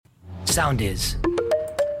Soundis.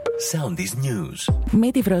 Soundis News.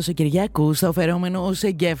 Με τη Φρόσο Κυριάκου στο φερόμενο ως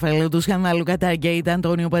εγκέφαλο του σκανδάλου Qatargate,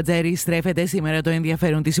 Αντώνιο Πατζέρη στρέφεται σήμερα το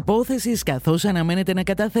ενδιαφέρον της υπόθεσης, καθώς αναμένεται να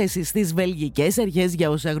καταθέσει στις βελγικές αρχές για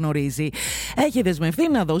όσα γνωρίζει. Έχει δεσμευτεί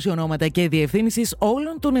να δώσει ονόματα και διευθύνσεις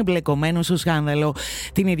όλων των εμπλεκομένων στο σκάνδαλο.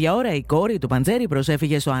 Την ίδια ώρα η κόρη του Πατζέρη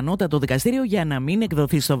προσέφυγε στο ανώτατο δικαστήριο για να μην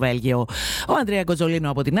εκδοθεί στο Βέλγιο. Ο Ανδρέα Κοτσολίνο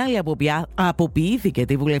από την άλλη αποποιήθηκε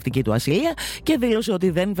τη βουλευτική του ασυλία και δήλωσε ότι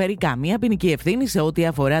δεν φέρει καμία ποινική ευθύνη σε ό,τι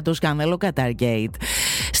αφορά το σκάνδαλο Qatargate.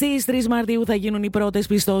 Στις 3 Μαρτίου θα γίνουν οι πρώτες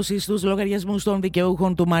πιστώσεις στους λογαριασμούς των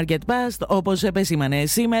δικαιούχων του Market Past. Όπως επεσήμανε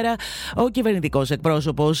σήμερα ο κυβερνητικός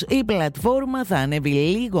εκπρόσωπος, η πλατφόρμα θα ανέβει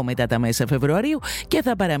λίγο μετά τα μέσα Φεβρουαρίου και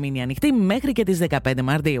θα παραμείνει ανοιχτή μέχρι και τις 15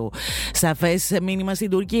 Μαρτίου. Σαφές μήνυμα στην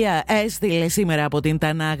Τουρκία έστειλε σήμερα από την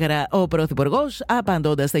Τανάγρα ο Πρωθυπουργός,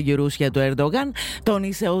 απαντώντας στα γυρούσια του Ερντογάν.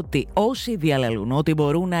 Τόνισε ότι όσοι διαλαλούν ότι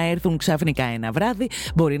μπορούν να έρθουν ξαφνικά ένα βράδυ,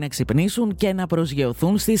 μπορεί να ξυπνήσουν και να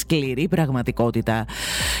προσγειωθούν στη σκληρή πραγματικότητα.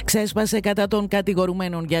 Ξέσπασε κατά των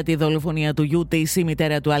κατηγορουμένων για τη δολοφονία του γιού της η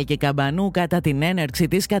μητέρα του Άλκη Καμπανού κατά την έναρξη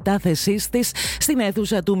της κατάθεσής της στην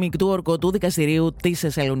αίθουσα του Μεικτού Ορκωτού Δικαστηρίου της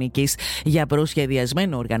Θεσσαλονίκης. Για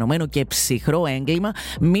προσχεδιασμένο, οργανωμένο και ψυχρό έγκλημα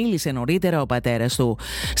μίλησε νωρίτερα ο πατέρας του.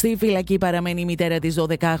 Στη φυλακή παραμένει η μητέρα της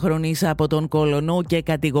 12χρονης από τον Κολονό και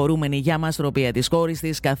κατηγορούμενη για μαστροπία της κόρης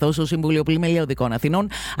της, καθώς το Συμβούλιο Πλημελιωδικών Αθηνών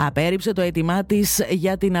απέρριψε το αίτημά της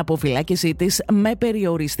για την αποφυλάκησή της με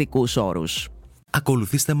περιοριστικούς όρους.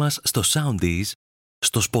 Ακολουθήστε μας στο Soundis,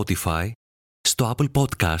 στο Spotify, στο Apple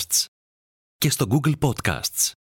Podcasts και στο Google Podcasts.